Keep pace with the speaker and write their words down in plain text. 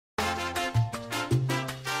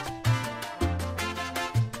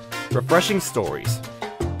Refreshing stories.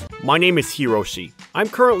 My name is Hiroshi. I'm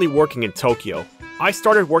currently working in Tokyo. I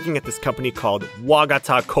started working at this company called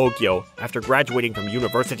Wagata Kogyo after graduating from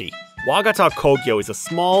university. Wagata Kogyo is a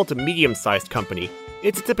small to medium-sized company.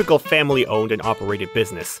 It's a typical family-owned and operated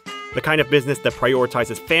business. The kind of business that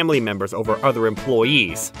prioritizes family members over other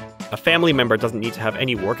employees. A family member doesn't need to have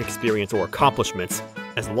any work experience or accomplishments.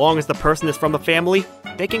 As long as the person is from the family,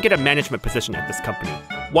 they can get a management position at this company.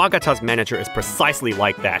 Wagata's manager is precisely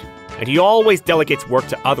like that, and he always delegates work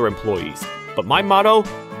to other employees. But my motto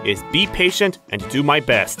is be patient and do my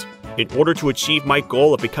best. In order to achieve my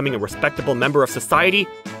goal of becoming a respectable member of society,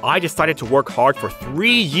 I decided to work hard for 3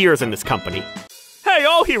 years in this company. Hey,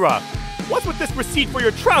 Ohira! What's with this receipt for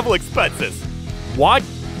your travel expenses? What?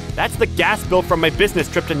 That's the gas bill from my business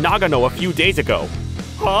trip to Nagano a few days ago.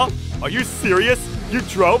 Huh? Are you serious? You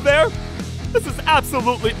drove there? This is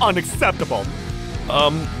absolutely unacceptable.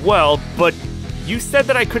 Well, but you said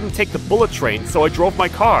that I couldn't take the bullet train, so I drove my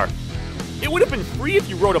car. It would have been free if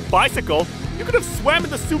you rode a bicycle. You could have swam in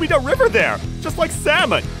the Sumida River there, just like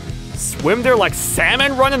salmon. Swim there like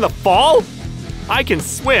salmon run in the fall? I can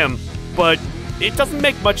swim, but it doesn't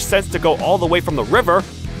make much sense to go all the way from the river.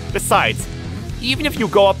 Besides, even if you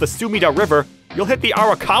go up the Sumida River, you'll hit the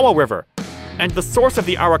Arakawa River. And the source of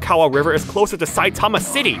the Arakawa River is closer to Saitama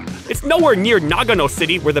City. It's nowhere near Nagano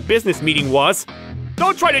City where the business meeting was.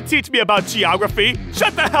 Don't try to teach me about geography.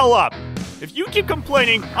 Shut the hell up. If you keep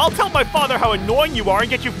complaining, I'll tell my father how annoying you are and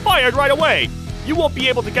get you fired right away. You won't be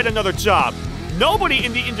able to get another job. Nobody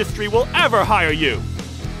in the industry will ever hire you.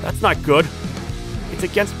 That's not good. It's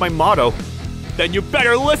against my motto. Then you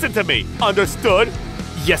better listen to me. Understood?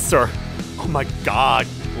 Yes, sir. Oh my god.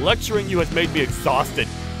 Lecturing you has made me exhausted.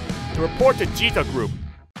 To report to Jita Group.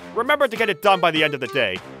 Remember to get it done by the end of the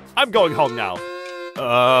day. I'm going home now.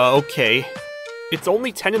 Okay. It's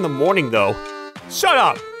only 10 in the morning, though. Shut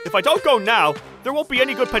up! If I don't go now, there won't be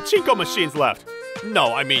any good pachinko machines left.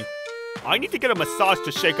 No, I mean, I need to get a massage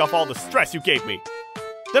to shake off all the stress you gave me.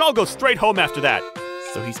 Then I'll go straight home after that.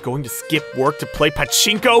 So he's going to skip work to play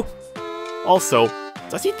pachinko? Also,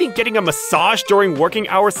 does he think getting a massage during working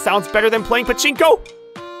hours sounds better than playing pachinko?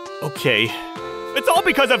 Okay. It's all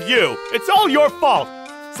because of you! It's all your fault!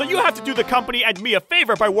 So you have to do the company and me a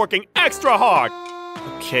favor by working extra hard!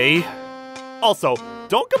 Okay. Also,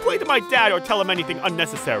 don't complain to my dad or tell him anything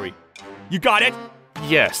unnecessary. You got it?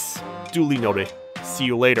 Yes. Duly noted. See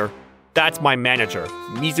you later. That's my manager,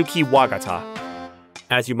 Mizuki Wagata.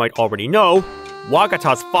 As you might already know,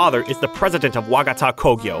 Wagata's father is the president of Wagata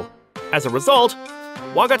Kogyo. As a result,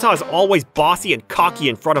 Wagata is always bossy and cocky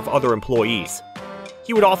in front of other employees.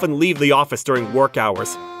 He would often leave the office during work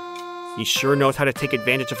hours. He sure knows how to take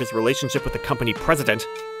advantage of his relationship with the company president.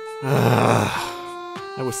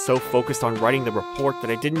 I was so focused on writing the report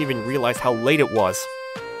that I didn't even realize how late it was.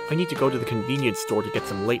 I need to go to the convenience store to get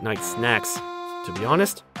some late-night snacks. To be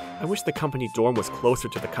honest, I wish the company dorm was closer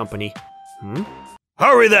to the company.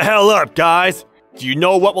 Hurry the hell up, guys! Do you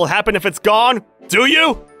know what will happen if it's gone? Do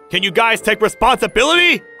you? Can you guys take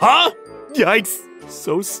responsibility? Huh? Yikes,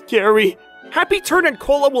 so scary. Happy Turn and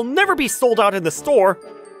Cola will never be sold out in the store.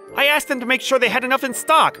 I asked them to make sure they had enough in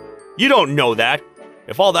stock. You don't know that.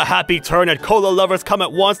 If all the Happy Turn and Cola lovers come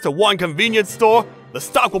at once to one convenience store, the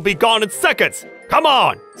stock will be gone in seconds. Come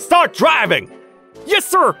on, start driving. Yes,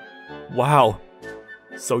 sir. Wow.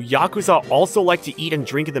 So Yakuza also like to eat and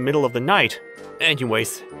drink in the middle of the night.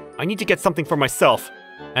 Anyways, I need to get something for myself.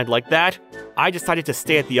 And like that, I decided to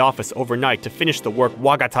stay at the office overnight to finish the work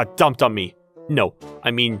Wagata dumped on me. No,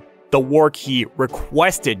 I mean, the work he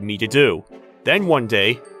requested me to do. Then one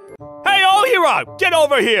day... Hey, Ohira! Get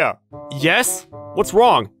over here! Yes? What's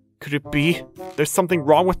wrong? Could it be there's something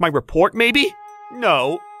wrong with my report, maybe?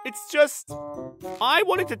 No, it's just... I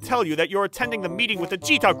wanted to tell you that you're attending the meeting with the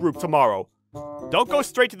Jita Group tomorrow. Don't go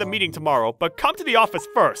straight to the meeting tomorrow, but come to the office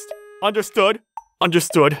first. Understood?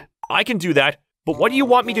 Understood. I can do that. But what do you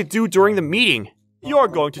want me to do during the meeting? You're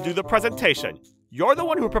going to do the presentation. You're the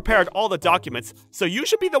one who prepared all the documents, so you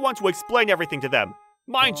should be the one to explain everything to them.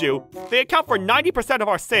 Mind you, they account for 90% of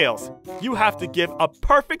our sales. You have to give a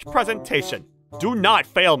perfect presentation. Do not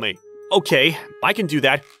fail me. Okay, I can do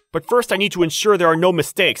that, but first I need to ensure there are no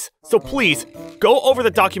mistakes. So please, go over the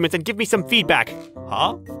documents and give me some feedback.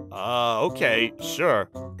 Huh? Okay, sure.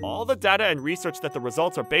 All the data and research that the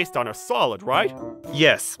results are based on are solid, right?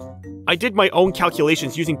 Yes. I did my own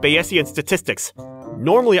calculations using Bayesian statistics.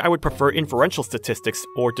 Normally I would prefer inferential statistics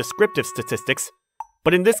or descriptive statistics,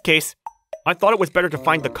 but in this case, I thought it was better to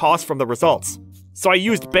find the cause from the results. So I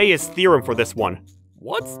used Bayes' theorem for this one.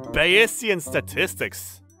 What's Bayesian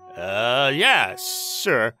statistics? Yeah,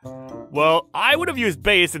 sure. Well, I would have used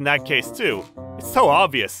Bayes in that case too. It's so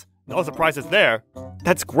obvious. No surprises there.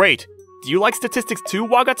 That's great. Do you like statistics too,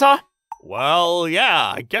 Wagata? Well,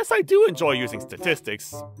 yeah, I guess I do enjoy using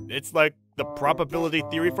statistics. It's like the probability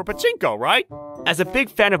theory for pachinko, right? As a big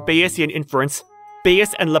fan of Bayesian inference,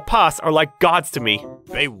 Bayes and Laplace are like gods to me.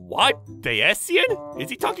 What? Bayesian? Is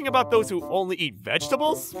he talking about those who only eat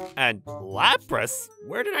vegetables? And Lapras?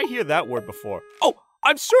 Where did I hear that word before? Oh,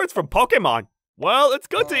 I'm sure it's from Pokemon. Well, it's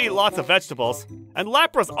good to eat lots of vegetables. And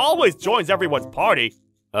Lapras always joins everyone's party.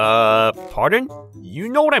 Pardon? You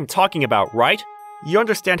know what I'm talking about, right? You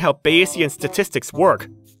understand how Bayesian statistics work,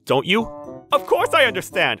 don't you? Of course I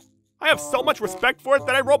understand. I have so much respect for it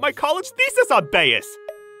that I wrote my college thesis on Bayes.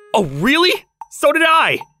 Oh, really? So did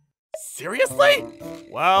I! Seriously?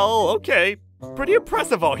 Well, okay. Pretty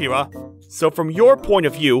impressive, Ohira. So from your point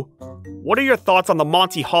of view, what are your thoughts on the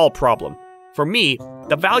Monty Hall problem? For me,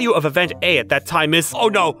 the value of event A at that time is— Oh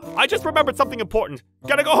no, I just remembered something important.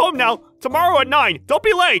 Gotta go home now. Tomorrow at 9. Don't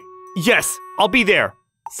be late. Yes, I'll be there.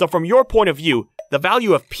 So from your point of view, the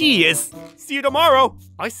value of P is— See you tomorrow.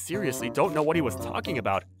 I seriously don't know what he was talking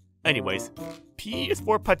about. Anyways, P is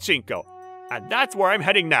for pachinko. And that's where I'm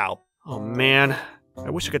heading now. Oh man, I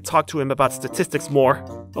wish I could talk to him about statistics more.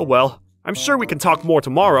 Oh well, I'm sure we can talk more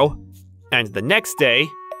tomorrow. And the next day—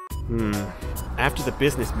 after the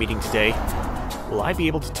business meeting today, will I be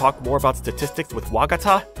able to talk more about statistics with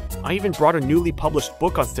Wagata? I even brought a newly published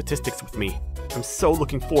book on statistics with me. I'm so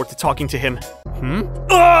looking forward to talking to him.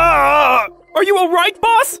 Ah! Are you alright,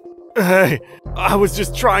 boss? Hey, I was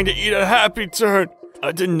just trying to eat a happy turn.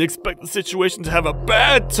 I didn't expect the situation to have a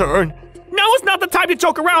bad turn. Now is not the time to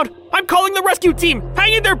joke around! I'm calling the rescue team!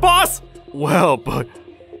 Hang in there, boss! Well, but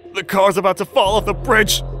the car's about to fall off the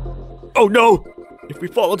bridge. Oh no! If we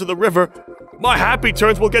fall into the river, my happy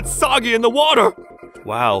turns will get soggy in the water!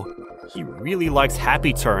 Wow, he really likes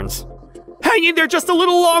happy turns. Hang in there just a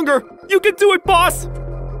little longer! You can do it, boss!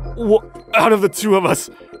 Out of the two of us,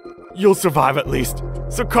 you'll survive at least.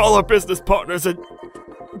 So call our business partners and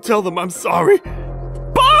tell them I'm sorry.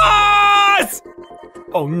 Boss!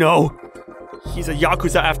 Oh no. He's a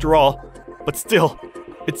Yakuza after all. But still,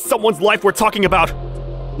 it's someone's life we're talking about.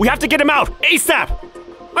 We have to get him out, ASAP!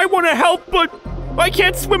 I want to help, but I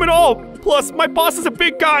can't swim at all. Plus, my boss is a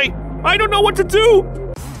big guy. I don't know what to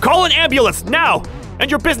do. Call an ambulance, now!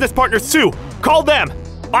 And your business partners too. Call them.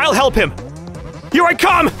 I'll help him. Here I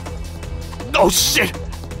come! Oh shit!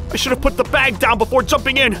 I should have put the bag down before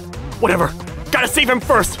jumping in. Whatever. Gotta save him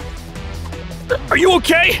first. Are you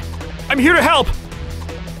okay? I'm here to help.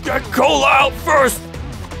 Get cola out first!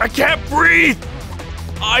 I can't breathe!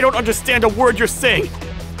 I don't understand a word you're saying.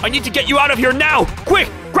 I need to get you out of here now! Quick!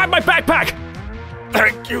 Grab my backpack!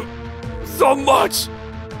 Thank you so much!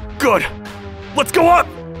 Good. Let's go up!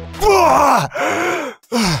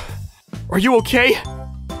 Are you okay?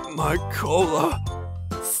 My cola.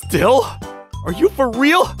 Still? Are you for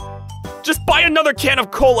real? Just buy another can of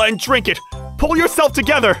cola and drink it! Pull yourself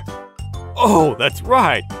together! Oh, that's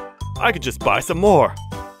right. I could just buy some more.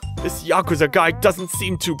 This Yakuza guy doesn't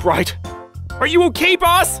seem too bright. Are you okay,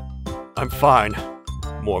 boss? I'm fine.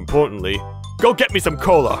 More importantly, go get me some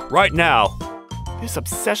cola, right now. This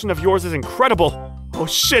obsession of yours is incredible. Oh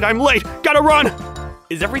shit, I'm late. Gotta run!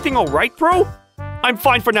 Is everything alright, bro? I'm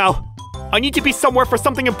fine for now. I need to be somewhere for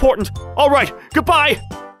something important. Alright, goodbye!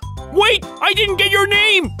 Wait! I didn't get your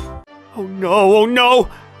name! Oh no, oh no!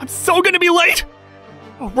 I'm so gonna be late!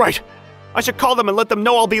 Oh right, I should call them and let them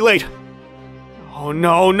know I'll be late. Oh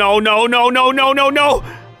no, no, no, no, no, no, no, no!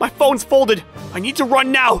 My phone's folded. I need to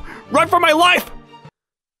run now. Run for my life!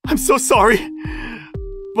 I'm so sorry.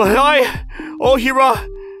 But I, Ohira,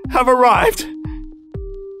 have arrived.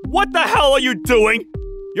 What the hell are you doing?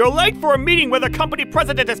 You're late for a meeting where the company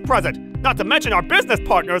president is present, not to mention our business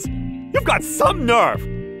partners. You've got some nerve.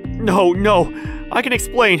 No, I can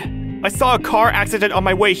explain. I saw a car accident on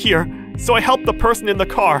my way here, so I helped the person in the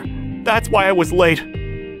car. That's why I was late.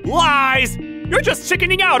 Lies! You're just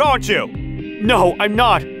chickening out, aren't you? No, I'm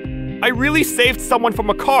not. I really saved someone from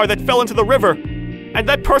a car that fell into the river. And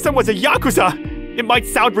that person was a Yakuza. It might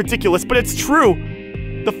sound ridiculous, but it's true.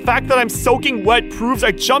 The fact that I'm soaking wet proves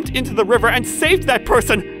I jumped into the river and saved that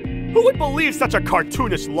person. Who would believe such a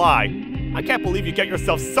cartoonish lie? I can't believe you get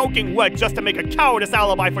yourself soaking wet just to make a cowardice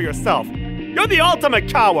alibi for yourself. You're the ultimate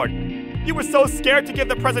coward. You were so scared to give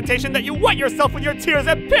the presentation that you wet yourself with your tears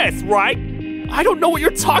and piss, right? I don't know what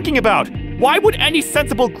you're talking about. Why would any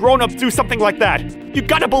sensible grown-up do something like that? You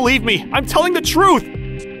gotta believe me. I'm telling the truth.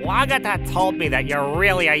 Wagata told me that you're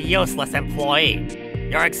really a useless employee.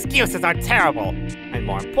 Your excuses are terrible. And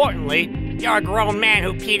more importantly, you're a grown man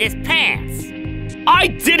who peed his pants. I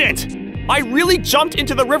didn't! I really jumped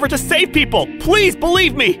into the river to save people. Please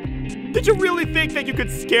believe me. Did you really think that you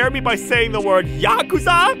could scare me by saying the word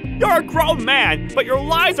Yakuza? You're a grown man, but your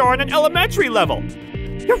lies are on an elementary level.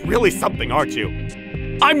 You're really something, aren't you?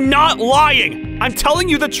 I'm not lying! I'm telling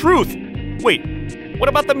you the truth! Wait, what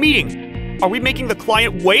about the meeting? Are we making the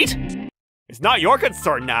client wait? It's not your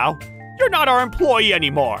concern now. You're not our employee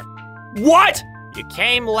anymore. What? You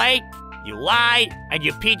came late, you lied, and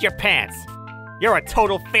you peed your pants. You're a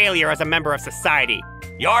total failure as a member of society.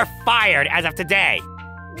 You're fired as of today.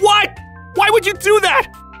 What? Why would you do that?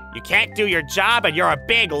 You can't do your job and you're a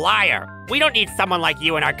big liar. We don't need someone like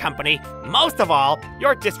you in our company. Most of all,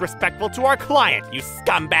 you're disrespectful to our client, you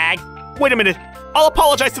scumbag. Wait a minute. I'll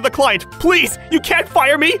apologize to the client. Please, you can't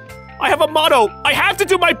fire me. I have a motto. I have to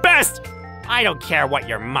do my best. I don't care what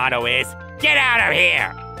your motto is. Get out of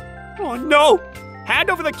here. Oh no. Hand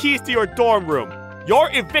over the keys to your dorm room. You're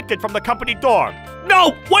evicted from the company dorm.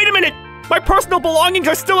 No, wait a minute. My personal belongings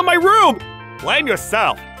are still in my room. Blame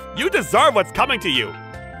yourself. You deserve what's coming to you.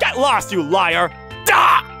 Get lost, you liar.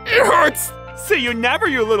 Ah, it hurts. See you never,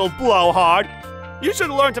 you little blowhard. You should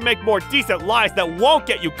learn to make more decent lies that won't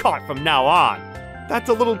get you caught from now on. That's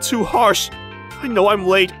a little too harsh. I know I'm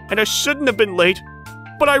late, and I shouldn't have been late,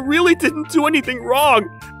 but I really didn't do anything wrong.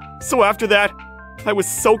 So after that, I was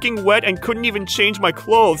soaking wet and couldn't even change my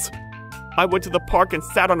clothes. I went to the park and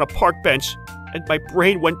sat on a park bench, and my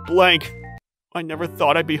brain went blank. I never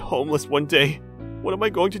thought I'd be homeless one day. What am I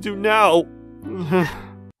going to do now?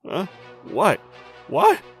 Huh? What?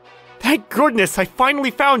 What? Thank goodness I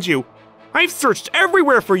finally found you. I've searched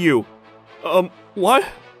everywhere for you. What?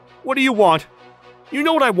 What do you want? You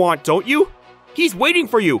know what I want, don't you? He's waiting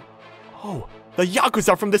for you. Oh, the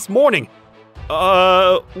Yakuza from this morning.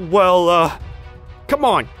 Come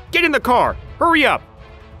on, get in the car. Hurry up.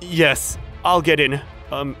 Yes, I'll get in.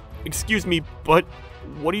 Excuse me, but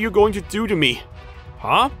what are you going to do to me?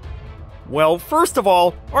 Huh? Well, first of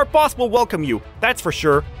all, our boss will welcome you, that's for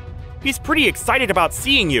sure. He's pretty excited about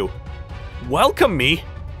seeing you. Welcome me?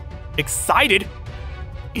 Excited?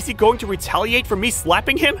 Is he going to retaliate for me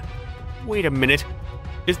slapping him? Wait a minute.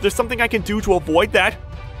 Is there something I can do to avoid that?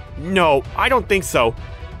 No, I don't think so.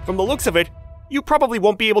 From the looks of it, you probably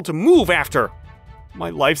won't be able to move after. My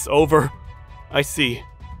life's over. I see.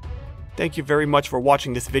 Thank you very much for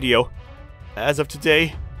watching this video. As of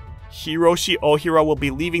today, Hiroshi Ohira will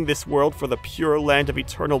be leaving this world for the pure land of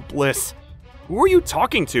eternal bliss. Who are you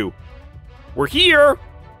talking to? We're here!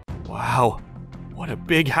 Wow, what a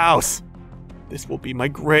big house. This will be my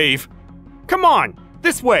grave. Come on,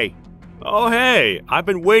 this way! Oh hey, I've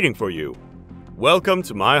been waiting for you. Welcome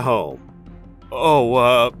to my home.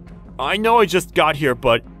 Oh, I know I just got here,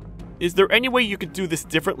 but is there any way you could do this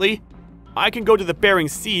differently? I can go to the Bering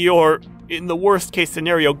Sea or, in the worst case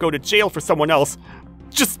scenario, go to jail for someone else.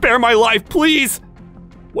 Just spare my life, please!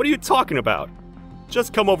 What are you talking about?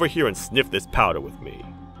 Just come over here and sniff this powder with me.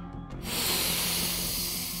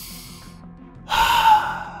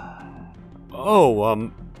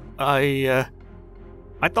 Oh, I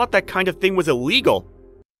thought that kind of thing was illegal.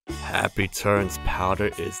 Happy Turn's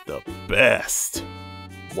powder is the best.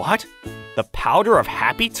 What? The powder of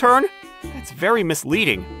Happy Turn? That's very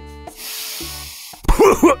misleading.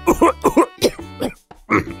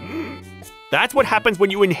 That's what happens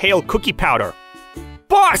when you inhale cookie powder.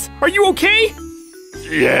 Boss, are you okay?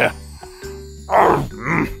 Yeah.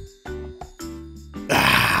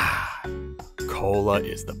 Cola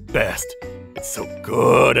is the best. It's so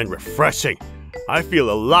good and refreshing. I feel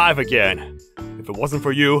alive again. If it wasn't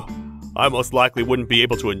for you, I most likely wouldn't be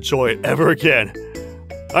able to enjoy it ever again.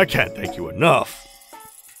 I can't thank you enough.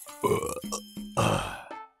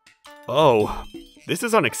 Oh, this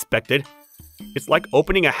is unexpected. It's like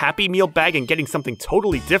opening a Happy Meal bag and getting something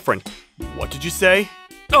totally different. What did you say?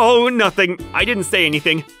 Oh, nothing. I didn't say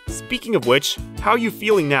anything. Speaking of which, how are you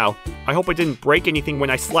feeling now? I hope I didn't break anything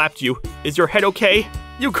when I slapped you. Is your head okay?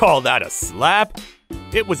 You call that a slap?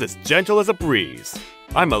 It was as gentle as a breeze.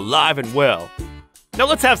 I'm alive and well. Now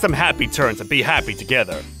let's have some happy turns and be happy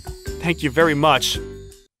together. Thank you very much.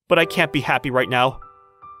 But I can't be happy right now.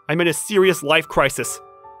 I'm in a serious life crisis.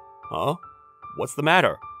 Huh? What's the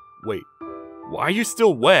matter? Wait, why are you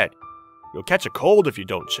still wet? You'll catch a cold if you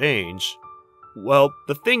don't change. Well,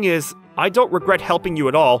 the thing is, I don't regret helping you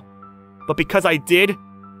at all. But because I did,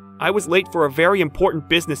 I was late for a very important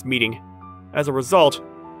business meeting. As a result,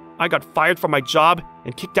 I got fired from my job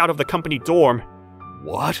and kicked out of the company dorm.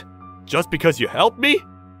 What? Just because you helped me?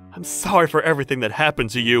 I'm sorry for everything that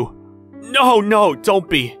happened to you. No, don't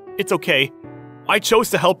be. It's okay. I chose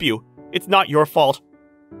to help you. It's not your fault.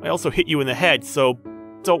 I also hit you in the head, so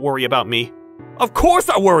don't worry about me. Of course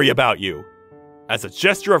I worry about you! As a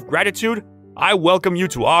gesture of gratitude, I welcome you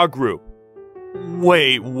to our group.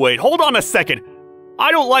 Wait, hold on a second.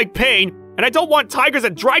 I don't like pain, and I don't want tigers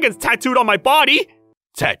and dragons tattooed on my body.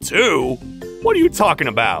 Tattoo? What are you talking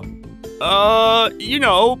about?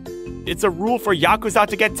 It's a rule for Yakuza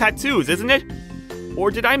to get tattoos, isn't it? Or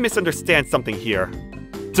did I misunderstand something here?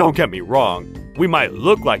 Don't get me wrong, we might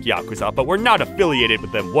look like Yakuza, but we're not affiliated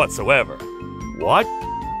with them whatsoever. What?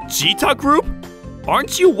 Jita Group?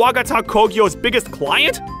 Aren't you Wagata Kogyo's biggest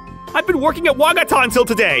client? I've been working at Wagata until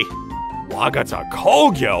today. Wagata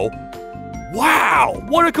Kogyo? Wow,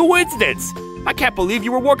 what a coincidence! I can't believe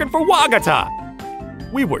you were working for Wagata.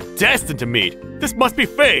 We were destined to meet. This must be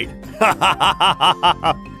fate.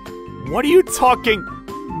 What are you talking?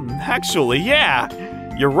 Actually, yeah,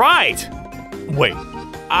 you're right. Wait,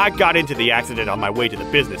 I got into the accident on my way to the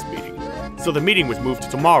business meeting, so the meeting was moved to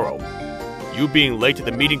tomorrow. You being late to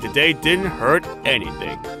the meeting today didn't hurt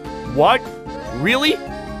anything. What? Really?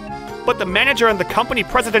 But the manager and the company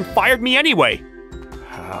president fired me anyway.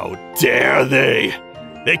 How dare they?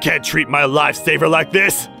 They can't treat my lifesaver like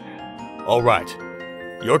this. All right,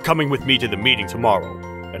 you're coming with me to the meeting tomorrow.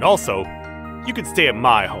 And also, you can stay at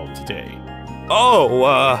my home today.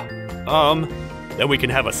 Then we can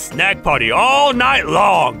have a snack party all night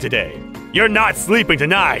long today. You're not sleeping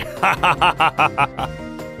tonight.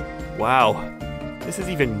 Wow, this is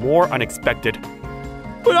even more unexpected.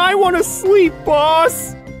 But I want to sleep,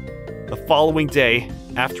 boss! The following day,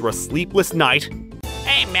 after a sleepless night...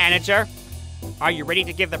 Hey, manager. Are you ready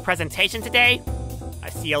to give the presentation today? I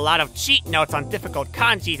see a lot of cheat notes on difficult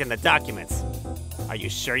kanjis in the documents. Are you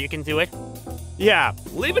sure you can do it? Yeah,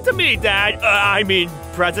 leave it to me, Dad.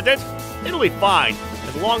 President. It'll be fine,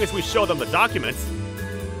 as long as we show them the documents.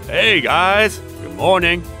 Hey, guys. Good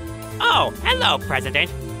morning. Oh, hello, President.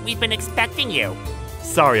 We've been expecting you.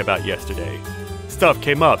 Sorry about yesterday. Stuff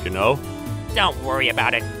came up, you know. Don't worry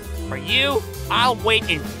about it. For you, I'll wait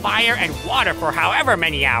in fire and water for however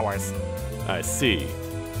many hours. I see.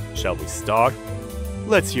 Shall we start?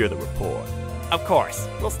 Let's hear the report. Of course.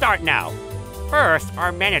 We'll start now. First,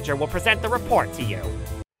 our manager will present the report to you.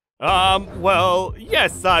 Well,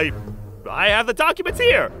 yes, I have the documents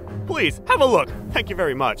here. Please, have a look. Thank you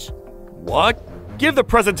very much. What? Give the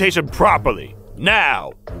presentation properly.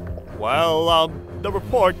 Now. Well, the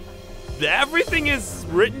report, everything is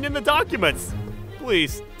written in the documents.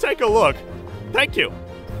 Please, take a look. Thank you.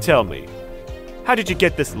 Tell me, how did you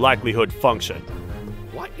get this likelihood function?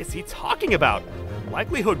 What is he talking about?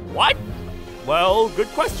 Likelihood what? Well, good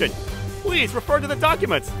question. Please refer to the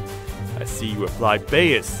documents. I see you applied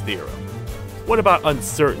Bayes' theorem. What about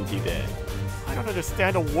uncertainty then? I don't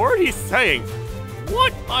understand a word he's saying.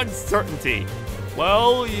 What uncertainty?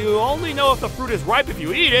 Well, you only know if the fruit is ripe if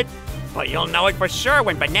you eat it. But you'll know it for sure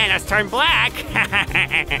when bananas turn black.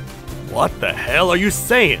 What the hell are you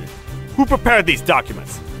saying? Who prepared these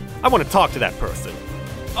documents? I want to talk to that person.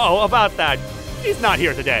 Oh, about that. He's not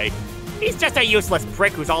here today. He's just a useless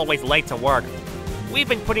prick who's always late to work. We've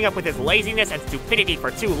been putting up with his laziness and stupidity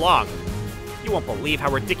for too long. You won't believe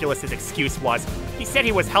how ridiculous his excuse was. He said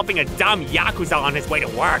he was helping a dumb Yakuza on his way to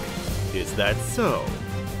work. Is that so?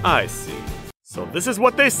 I see. So this is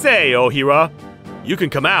what they say, Ohira. You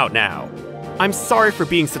can come out now. I'm sorry for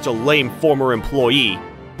being such a lame former employee,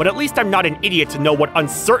 but at least I'm not an idiot to know what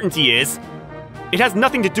uncertainty is. It has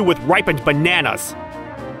nothing to do with ripened bananas.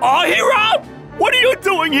 Ohira! What are you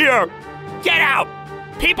doing here? Get out!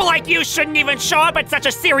 People like you shouldn't even show up at such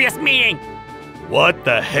a serious meeting! What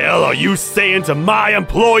the hell are you saying to my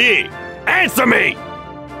employee? Answer me!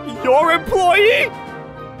 Your employee?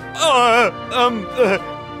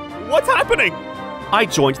 What's happening? I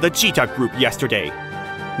joined the Jita Group yesterday.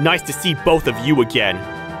 Nice to see both of you again.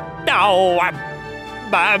 No,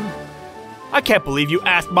 I can't believe you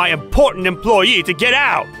asked my important employee to get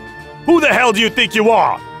out! Who the hell do you think you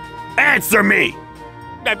are? Answer me!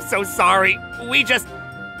 I'm so sorry. We just...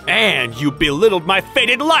 And you belittled my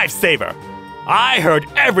fated lifesaver! I heard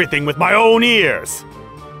everything with my own ears!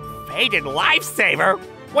 Fated lifesaver?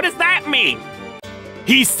 What does that mean?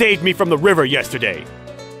 He saved me from the river yesterday.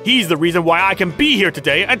 He's the reason why I can be here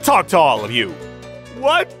today and talk to all of you.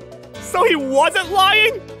 What? So he wasn't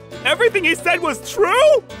lying? Everything he said was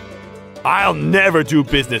true? I'll never do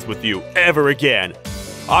business with you ever again.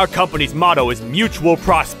 Our company's motto is mutual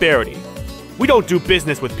prosperity. We don't do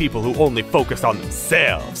business with people who only focus on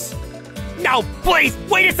themselves. No, please,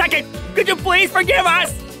 wait a second! Could you please forgive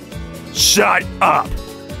us? Shut up!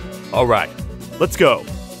 All right, let's go.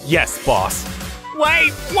 Yes, boss.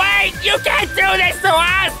 Wait! You can't do this to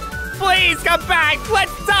us! Please come back!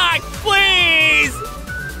 Let's talk! Please!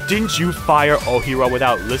 Didn't you fire Ohira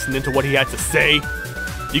without listening to what he had to say?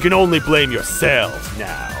 You can only blame yourselves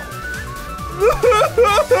now.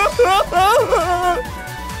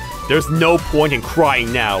 There's no point in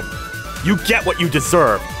crying now. You get what you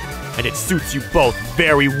deserve, and it suits you both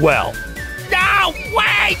very well. No!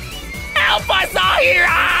 Wait! Help us,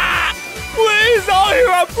 Ahira! Please,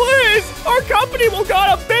 Ahira, please! Our company will go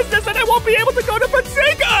out of business and I won't be able to go to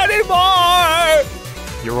Pachinko anymore!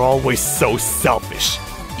 You're always so selfish,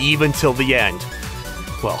 even till the end.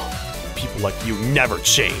 Well, people like you never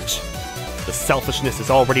change. The selfishness is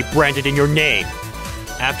already branded in your name.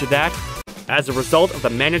 After that, as a result of the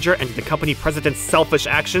manager and the company president's selfish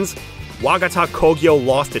actions, Wagata Kogyo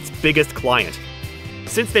lost its biggest client.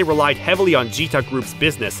 Since they relied heavily on Jita Group's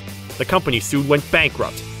business, the company soon went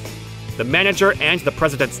bankrupt. The manager and the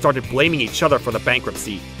president started blaming each other for the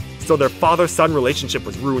bankruptcy, so their father-son relationship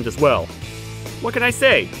was ruined as well. What can I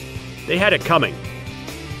say? They had it coming.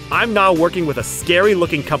 I'm now working with a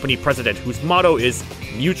scary-looking company president whose motto is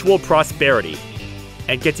mutual prosperity,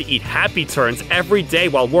 and get to eat happy turns every day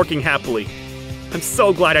while working happily. I'm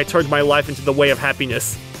so glad I turned my life into the way of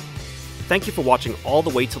happiness. Thank you for watching all the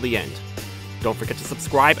way till the end. Don't forget to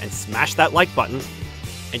subscribe and smash that like button.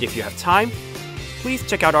 And if you have time, please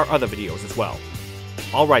check out our other videos as well.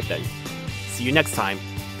 Alright then, see you next time.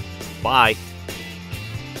 Bye.